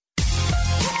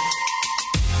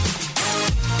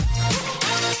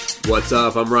What's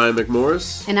up? I'm Ryan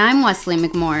McMorris. And I'm Wesley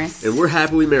McMorris. And we're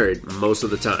happily married most of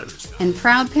the time. And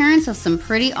proud parents of some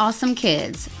pretty awesome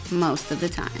kids most of the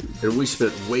time. And we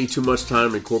spent way too much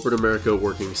time in corporate America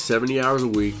working 70 hours a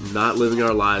week, not living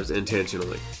our lives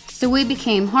intentionally. So we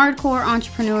became hardcore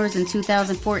entrepreneurs in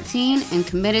 2014 and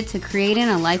committed to creating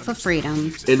a life of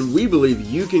freedom. And we believe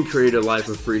you can create a life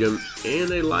of freedom and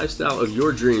a lifestyle of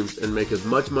your dreams and make as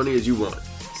much money as you want.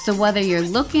 So whether you're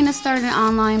looking to start an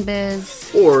online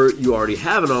biz, or you already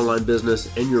have an online business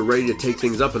and you're ready to take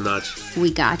things up a notch,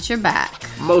 we got your back.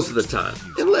 Most of the time,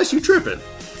 unless you're tripping.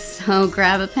 So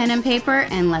grab a pen and paper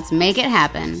and let's make it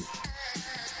happen.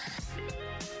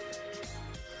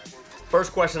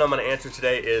 First question I'm going to answer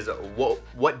today is,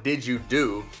 what did you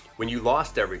do when you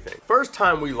lost everything? First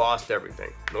time we lost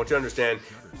everything. I want you to understand,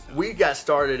 we got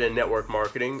started in network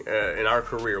marketing in our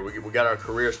career. We got our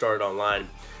career started online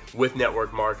with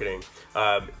network marketing.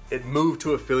 It moved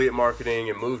to affiliate marketing.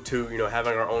 It moved to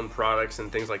having our own products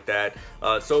and things like that.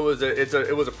 So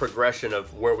it was a progression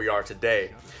of where we are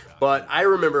today. But I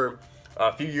remember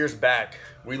a few years back,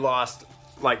 we lost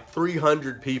like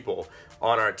 300 people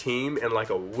on our team in like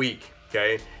a week.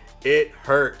 Okay, it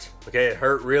hurt. Okay, it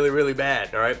hurt really, really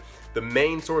bad. All right, the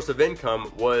main source of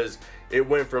income it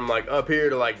went from like up here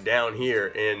to like down here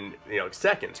in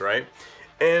seconds, right?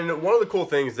 And one of the cool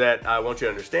things that I want you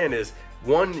to understand is,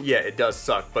 one, yeah, it does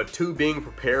suck, but two, being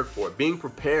prepared for it. Being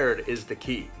prepared is the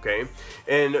key, okay?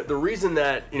 And the reason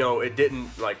that, it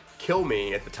didn't like kill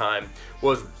me at the time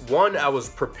was, one, I was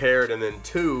prepared, and then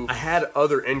two, I had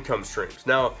other income streams.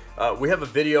 Now, we have a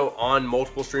video on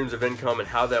multiple streams of income and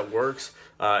how that works,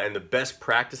 and the best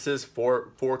practices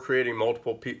for creating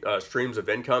multiple streams of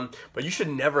income. But you should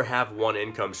never have one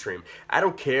income stream. I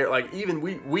don't care. Like, even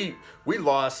we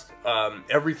lost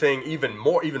everything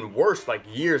even worse like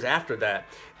years after that,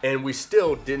 and we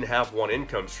still didn't have one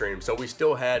income stream. So we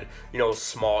still had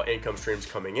small income streams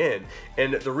coming in.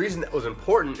 And the reason that was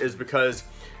important is because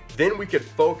then we could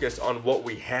focus on what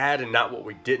we had and not what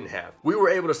we didn't have. We were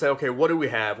able to say, okay, what do we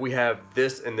have? We have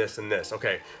this and this and this.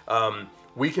 Okay,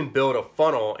 we can build a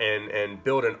funnel and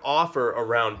build an offer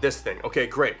around this thing. Okay,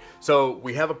 great. So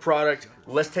we have a product.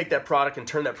 Let's take that product and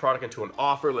turn that product into an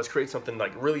offer. Let's create something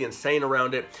like really insane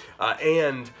around it,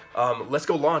 and let's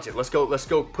go launch it. Let's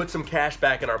go put some cash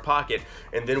back in our pocket,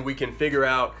 and then we can figure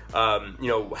out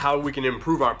how we can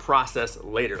improve our process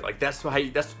later. Like that's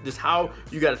just how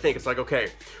you got to think. It's like, okay,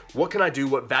 what can I do?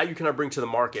 What value can I bring to the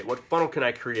market? What funnel can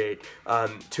I create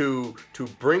to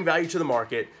bring value to the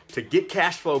market, to get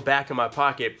cash flow back in my pocket?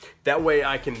 That way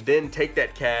I can then take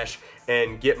that cash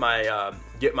and get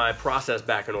my process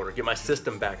back in order, get my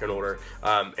system back in order,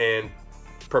 and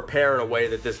prepare in a way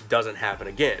that this doesn't happen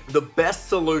again. The best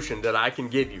solution that I can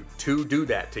give you to do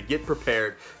that, to get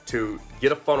prepared, to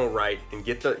get a funnel right and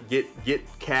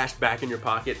get cash back in your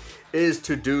pocket, is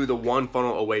to do the One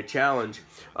Funnel Away Challenge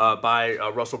by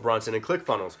Russell Brunson and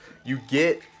ClickFunnels. You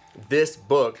get this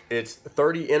book. It's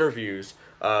 30 interviews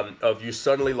of you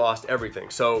suddenly lost everything.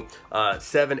 So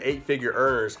 7-8 figure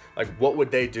earners, like what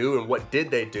would they do and what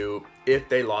did they do if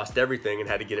they lost everything and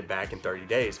had to get it back in 30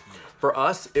 days? For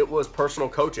us, it was personal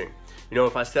coaching.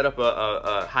 If I set up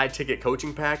a high ticket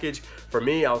coaching package, for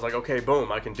me, I was like, okay,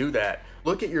 boom, I can do that.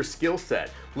 Look at your skill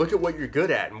set. Look at what you're good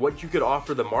at and what you could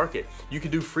offer the market. You could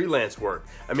do freelance work.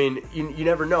 I mean, you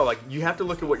never know. Like, you have to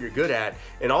look at what you're good at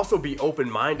and also be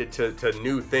open-minded to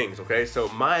new things, okay? So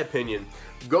my opinion,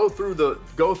 go through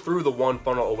the One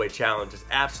Funnel Away Challenge. It's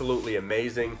absolutely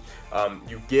amazing.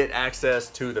 You get access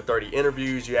to the 30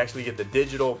 interviews. You actually get the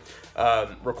digital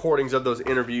recordings of those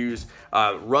interviews.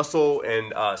 Russell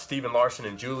and Stephen Larson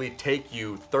and Julie take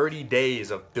you 30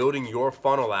 days of building your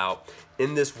funnel out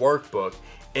in this workbook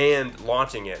and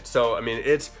launching it. So, I mean,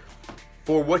 it's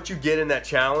for what you get in that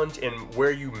challenge and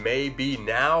where you may be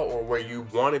now, or where you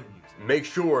want to make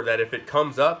sure that if it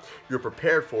comes up, you're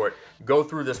prepared for it. Go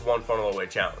through this One Funnel Away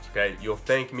Challenge, okay? You'll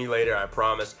thank me later, I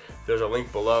promise. There's a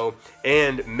link below.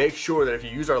 And make sure that if you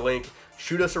use our link,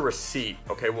 shoot us a receipt,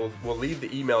 okay? We'll leave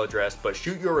the email address, but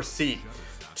shoot your receipt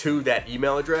to that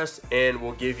email address, and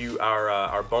we'll give you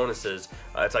our bonuses.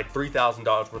 It's like $3,000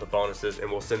 worth of bonuses, and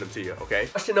we'll send them to you, okay?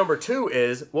 Question number 2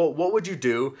 is, well, what would you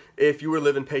do if you were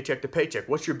living paycheck to paycheck?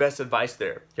 What's your best advice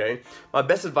there, okay? My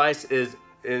best advice is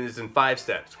in 5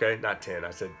 steps, okay? Not 10,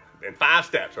 I said in 5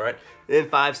 steps, all right? In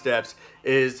 5 steps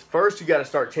is, first, you got to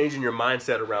start changing your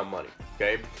mindset around money,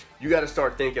 okay? You got to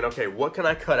start thinking, okay, what can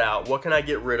I cut out? What can I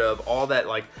get rid of? All that,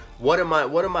 like, what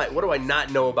do I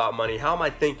not know about money? How am I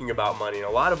thinking about money? And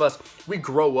a lot of us, we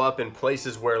grow up in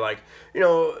places where, like,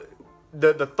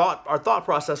 our thought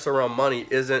process around money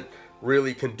isn't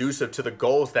really conducive to the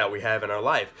goals that we have in our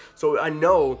life. So I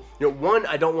know, one,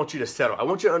 I don't want you to settle. I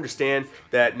want you to understand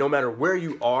that no matter where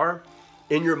you are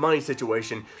in your money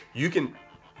situation, you can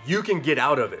get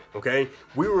out of it, okay?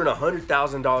 We were in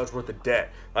 $100,000 worth of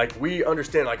debt. Like, we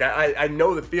understand, like, I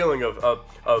know the feeling of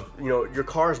your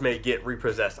cars may get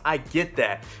repossessed. I get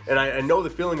that. And I know the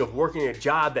feeling of working a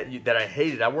job that I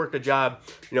hated. I worked a job,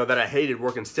 that I hated,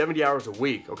 working 70 hours a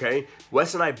week, okay?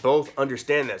 Wes and I both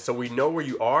understand that. So we know where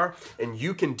you are, and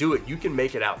you can do it. You can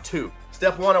make it out too.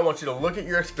 Step one, I want you to look at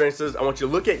your expenses. I want you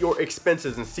to look at your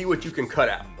expenses and see what you can cut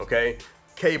out, okay?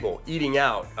 Cable, eating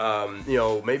out,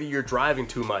 maybe you're driving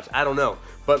too much, I don't know,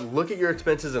 but look at your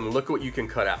expenses and look at what you can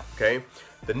cut out, okay?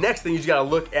 The next thing, you just gotta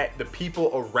look at the people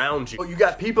around you. You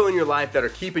got people in your life that are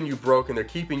keeping you broke, and they're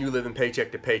keeping you living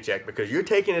paycheck to paycheck because you're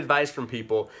taking advice from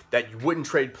people that you wouldn't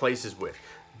trade places with.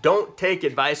 Don't take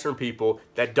advice from people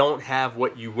that don't have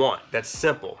what you want. That's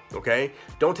simple, okay?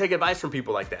 Don't take advice from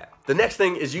people like that. The next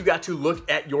thing is you got to look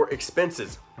at your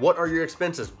expenses. What are your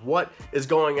expenses? What is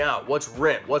going out? What's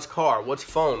rent? What's car? What's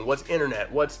phone? What's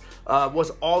internet? What's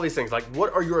all these things? Like,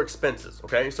 what are your expenses,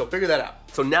 okay? So figure that out.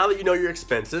 So now that you know your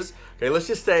expenses, okay, let's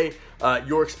just say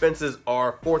your expenses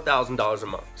are $4,000 a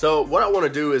month. So what I wanna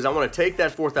do is I wanna take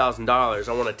that $4,000,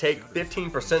 I wanna take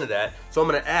 15% of that, so I'm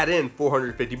gonna add in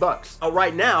 $450. Now,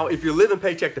 right now, if you're living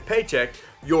paycheck to paycheck,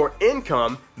 your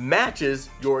income matches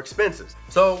your expenses.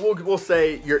 So we'll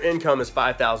say your income is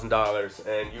 $5,000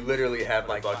 and you literally have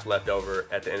like bucks left over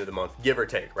at the end of the month, give or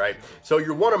take, right? So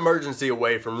you're one emergency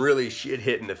away from really shit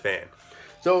hitting the fan.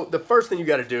 So the first thing you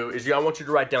got to do is I want you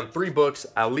to write down 3 books.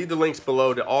 I'll leave the links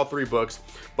below to all 3 books,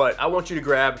 but I want you to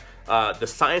grab The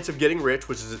Science of Getting Rich,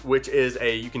 which is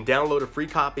you can download a free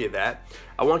copy of that.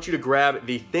 I want you to grab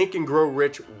the Think and Grow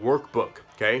Rich workbook,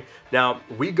 okay? Now,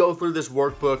 we go through this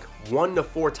workbook 1 to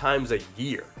 4 times a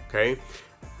year, okay?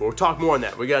 We'll talk more on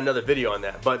that. We got another video on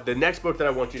that. But the next book that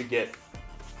I want you to get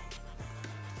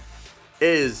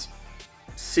is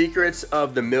Secrets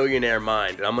of the Millionaire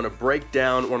Mind. And I'm gonna break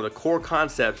down one of the core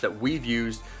concepts that we've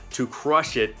used to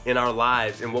crush it in our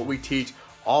lives and what we teach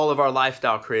all of our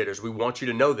lifestyle creators. We want you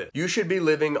to know this. You should be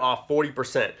living off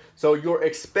 40%. So your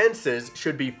expenses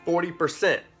should be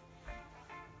 40%.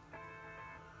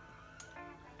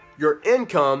 Your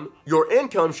income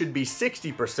should be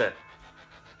 60%.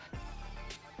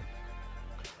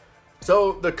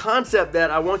 So the concept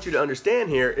that I want you to understand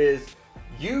here is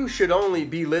you should only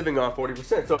be living on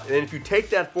 40%. So, and if you take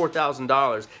that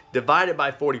 $4,000, divide it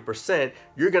by 40%,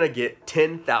 you're gonna get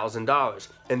 $10,000,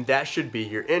 and that should be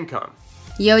your income.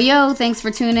 Yo, thanks for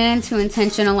tuning in to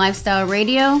Intentional Lifestyle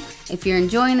Radio. If you're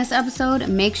enjoying this episode,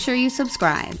 make sure you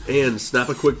subscribe. And snap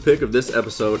a quick pic of this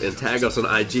episode and tag us on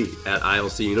IG at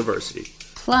ILC University.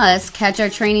 Plus, catch our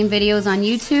training videos on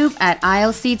YouTube at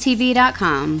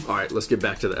ilctv.com. All right, let's get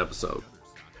back to the episode.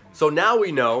 So now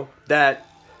we know that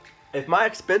if my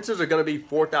expenses are going to be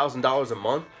 $4,000 a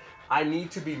month, I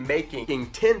need to be making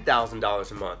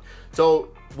 $10,000 a month. So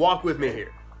walk with me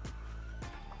here.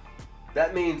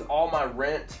 That means all my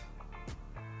rent,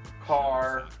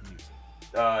 car,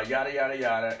 yada, yada,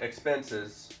 yada,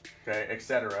 expenses, okay,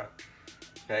 etc.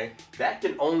 Okay, that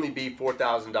can only be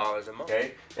 $4,000 a month,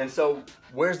 okay? And so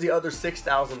where's the other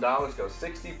 $6,000 go?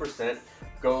 60%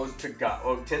 goes to God,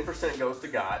 10% goes to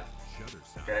God,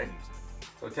 okay?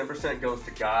 So 10% goes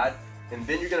to God, and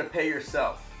then you're gonna pay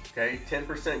yourself, okay?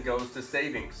 10% goes to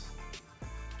savings,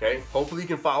 okay? Hopefully you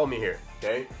can follow me here,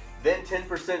 okay? Then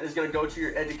 10% is gonna go to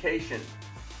your education.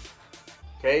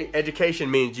 Okay, education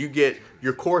means you get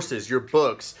your courses, your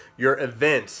books, your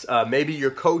events, maybe your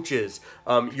coaches.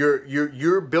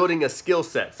 You're building a skill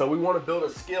set. So we want to build a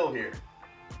skill here.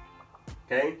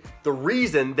 Okay, the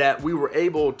reason that we were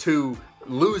able to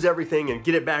lose everything and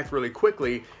get it back really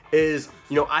quickly is,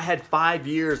 I had 5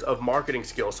 years of marketing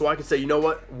skills. So I could say, you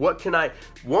know what can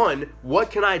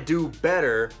I do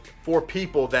better for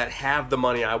people that have the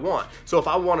money I want? So if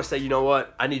I want to say, you know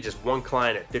what, I need just one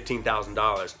client at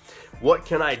 $15,000. What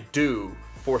can I do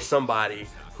for somebody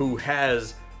who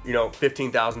has,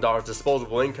 $15,000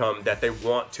 disposable income that they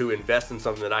want to invest in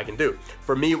something that I can do?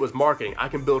 For me, it was marketing. I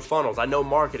can build funnels. I know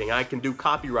marketing. I can do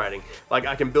copywriting. Like,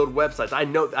 I can build websites. I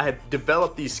know I have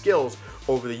developed these skills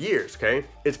over the years, okay?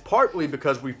 It's partly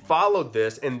because we followed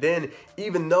this, and then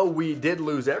even though we did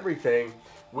lose everything,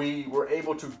 we were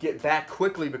able to get back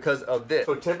quickly because of this.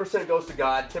 So 10% goes to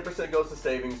God, 10% goes to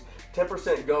savings,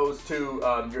 10% goes to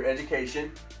your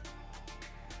education,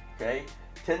 okay?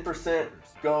 10%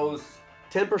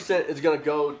 is gonna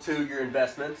go to your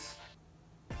investments.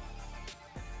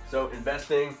 So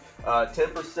investing,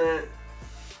 10%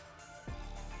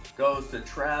 goes to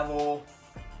travel,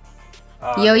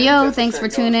 Yo, thanks for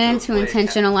tuning in to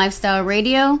Intentional Lifestyle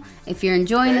Radio. If you're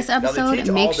enjoying this episode,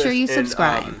 make sure you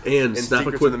subscribe. And snap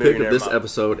a quick pic of this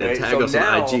episode and tag us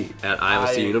on IG at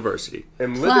ILC University.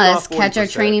 Plus, catch our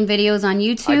training videos on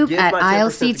YouTube at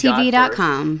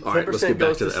ilctv.com. All right, let's get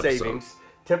back to the episode.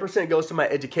 10% goes to my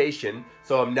education,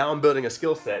 so now I'm building a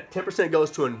skill set. 10%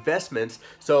 goes to investments,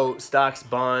 so stocks,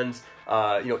 bonds,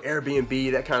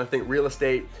 Airbnb, that kind of thing, real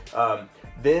estate.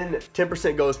 Then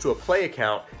 10% goes to a play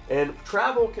account, and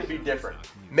travel can be different.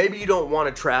 Maybe you don't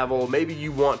want to travel. Maybe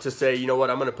you want to say, you know what,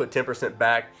 I'm going to put 10%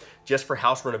 back just for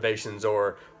house renovations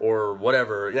or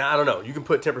whatever. I don't know. You can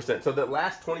put 10%. So the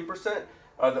last 20%,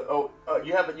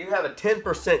 you have a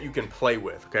 10% you can play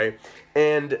with, okay?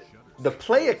 And the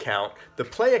play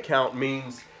account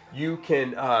means you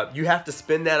have to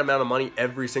spend that amount of money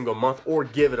every single month or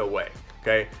give it away.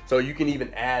 Okay, so you can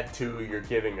even add to your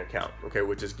giving account, okay,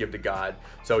 which is give to God.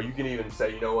 So you can even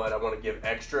say, you know what, I want to give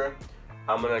extra.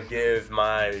 I'm going to give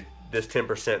this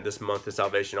 10% this month to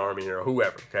Salvation Army or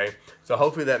whoever, okay? So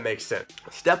hopefully that makes sense.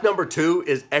 Step number 2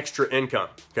 is extra income,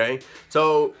 okay?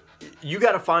 So you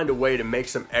got to find a way to make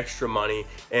some extra money,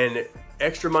 and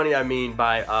extra money I mean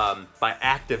by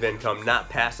active income, not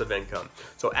passive income.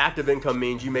 So active income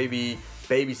means you may be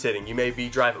babysitting, you may be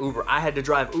drive Uber. I had to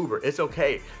drive Uber. It's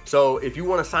okay. So if you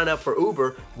want to sign up for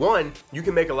Uber, one, you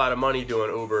can make a lot of money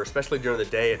doing Uber, especially during the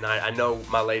day at night. I know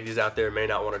my ladies out there may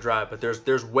not want to drive, but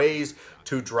there's ways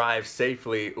to drive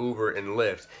safely Uber and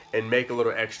Lyft and make a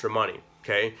little extra money.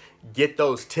 Okay, get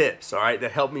those tips, all right,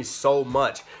 that help me so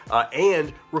much,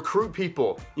 and recruit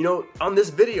people. On this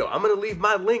video, I'm gonna leave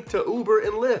my link to Uber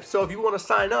and Lyft. So if you want to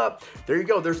sign up, there you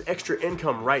go. There's extra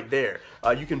income right there.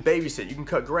 You can babysit, you can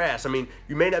cut grass. I mean,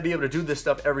 you may not be able to do this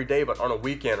stuff every day, but on a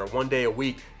weekend or one day a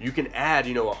week, you can add,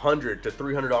 $100 to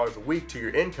 $300 a week to your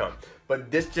income.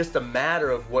 But this just a matter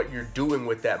of what you're doing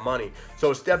with that money.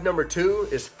 So step number 2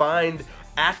 is find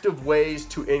active ways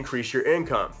to increase your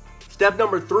income. Step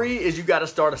number 3 is you got to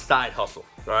start a side hustle,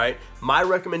 all right? My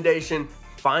recommendation,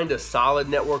 find a solid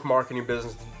network marketing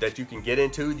business that you can get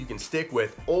into, you can stick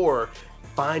with, or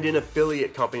find an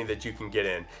affiliate company that you can get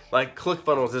in. Like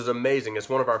ClickFunnels is amazing. It's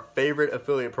one of our favorite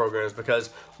affiliate programs because,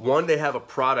 one, they have a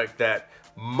product that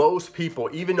most people,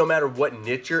 even no matter what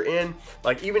niche you're in,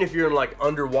 like even if you're in like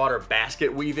underwater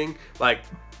basket weaving, like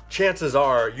chances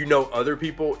are other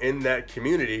people in that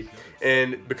community,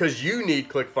 and because you need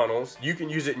ClickFunnels, you can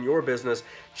use it in your business.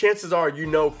 Chances are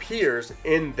peers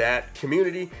in that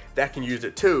community that can use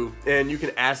it too, and you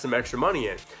can add some extra money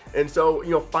in. And so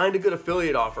find a good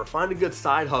affiliate offer, find a good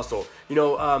side hustle.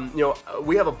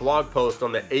 We have a blog post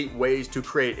on the 8 ways to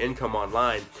create income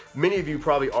online. Many of you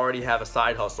probably already have a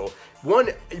side hustle. One,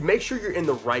 make sure you're in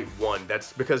the right one.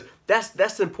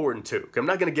 That's important too. I'm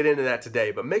not going to get into that today,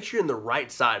 but make sure you're in the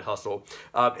right side hustle.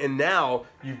 And now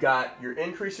you're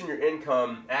increasing your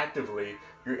income actively.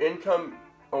 Your income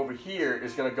over here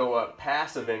is going to go up,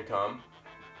 passive income.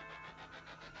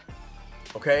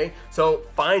 Okay, so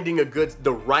finding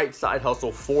the right side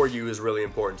hustle for you is really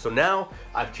important. So now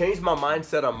I've changed my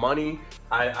mindset on money.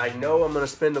 I know I'm going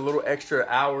to spend a little extra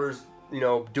hours,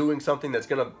 doing something that's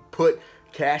going to put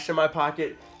cash in my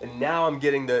pocket, and now I'm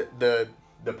getting the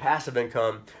passive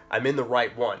income. I'm in the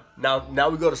right one. Now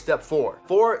we go to step 4.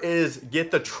 4 is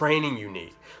get the training you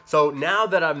need. So now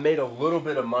that I've made a little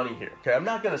bit of money here, okay, I'm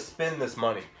not going to spend this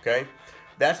money, okay?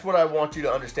 That's what I want you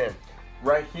to understand.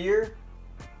 Right here,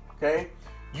 okay,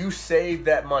 you save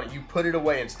that money. You put it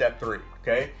away in step 3,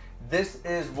 okay? This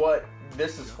is what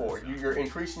this is for. You're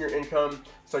increasing your income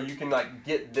so you can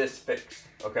get this fixed,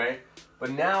 okay?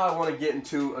 But now I want to get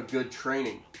into a good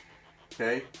training,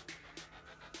 okay?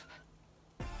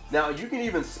 Now you can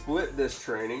even split this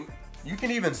training. You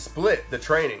can even split the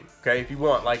training, okay, if you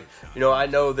want. I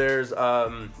know there's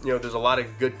there's a lot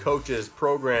of good coaches,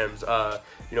 programs,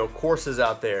 courses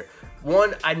out there.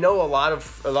 One, I know a lot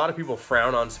of people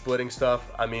frown on splitting stuff.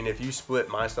 I mean, if you split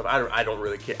my stuff, I don't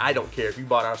really care. I don't care if you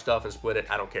bought our stuff and split it.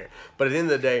 I don't care. But at the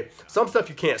end of the day, some stuff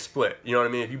you can't split. You know what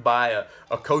I mean? If you buy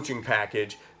a coaching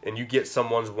package and you get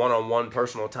someone's one-on-one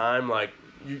personal time,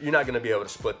 you're not going to be able to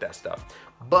split that stuff.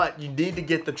 But you need to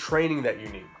get the training that you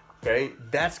need. Okay,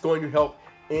 that's going to help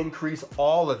increase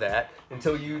all of that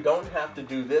until you don't have to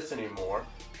do this anymore.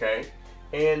 Okay,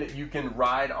 and you can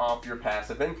ride off your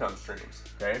passive income streams.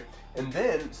 Okay, and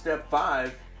then step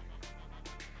 5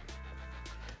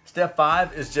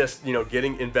 is just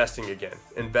investing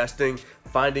again,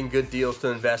 finding good deals to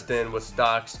invest in with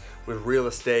stocks, with real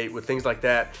estate, with things like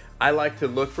that. I like to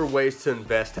look for ways to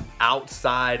invest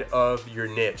outside of your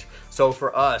niche. So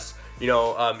for us,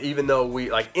 even though we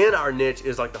like in our niche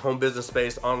is like the home business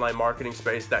space, online marketing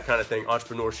space, that kind of thing,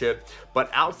 entrepreneurship.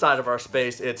 But outside of our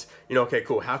space, it's, okay,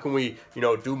 cool. How can we,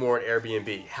 do more in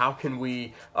Airbnb? How can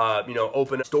we,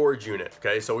 open a storage unit?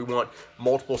 Okay. So we want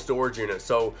multiple storage units.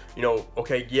 So,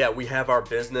 okay, yeah, we have our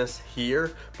business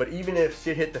here, but even if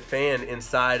shit hit the fan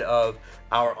inside of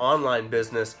our online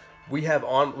business, we have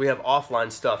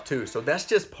offline stuff too. So that's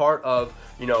just part of,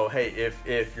 hey,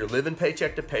 if you're living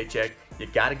paycheck to paycheck, you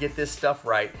got to get this stuff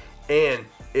right. And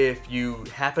if you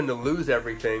happen to lose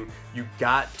everything, you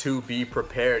got to be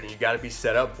prepared and you got to be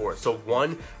set up for it. So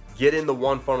one, get in the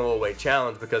one funnel away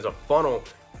challenge, because a funnel,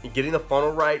 getting the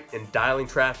funnel right and dialing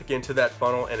traffic into that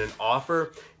funnel and an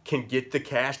offer can get the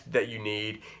cash that you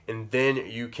need, and then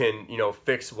you can,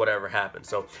 fix whatever happens.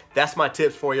 So that's my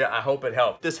tips for you. I hope it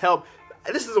helped. This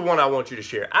is the one I want you to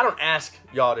share. I don't ask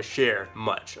y'all to share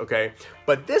much, okay?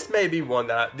 But this may be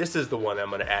one this is the one that I'm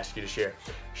gonna ask you to share.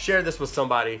 Share this with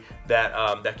somebody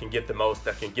that that can get the most,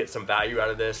 that can get some value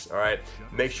out of this, all right?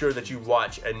 Make sure that you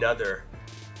watch another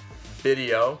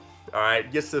video, all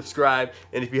right? Get subscribed,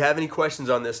 and if you have any questions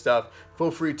on this stuff,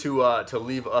 feel free to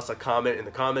leave us a comment in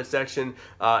the comment section,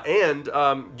 and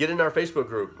get in our Facebook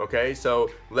group, okay? So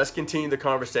let's continue the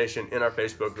conversation in our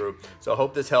Facebook group. So I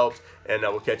hope this helps, and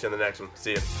we'll catch you in the next one.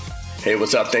 See you. Hey,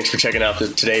 what's up? Thanks for checking out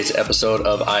today's episode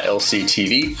of ILC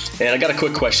TV. And I got a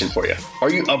quick question for you.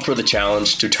 Are you up for the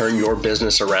challenge to turn your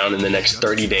business around in the next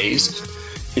 30 days?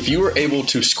 If you were able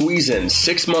to squeeze in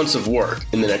 6 months of work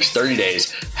in the next 30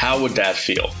 days, how would that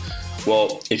feel?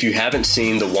 Well, if you haven't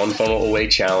seen the One Funnel Away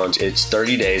Challenge, it's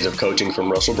 30 days of coaching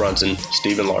from Russell Brunson,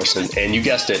 Stephen Larson, and you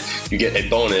guessed it, you get a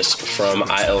bonus from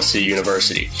ILC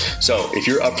University. So if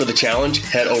you're up for the challenge,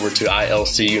 head over to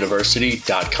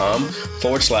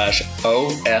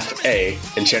ilcuniversity.com/OFA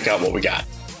and check out what we got.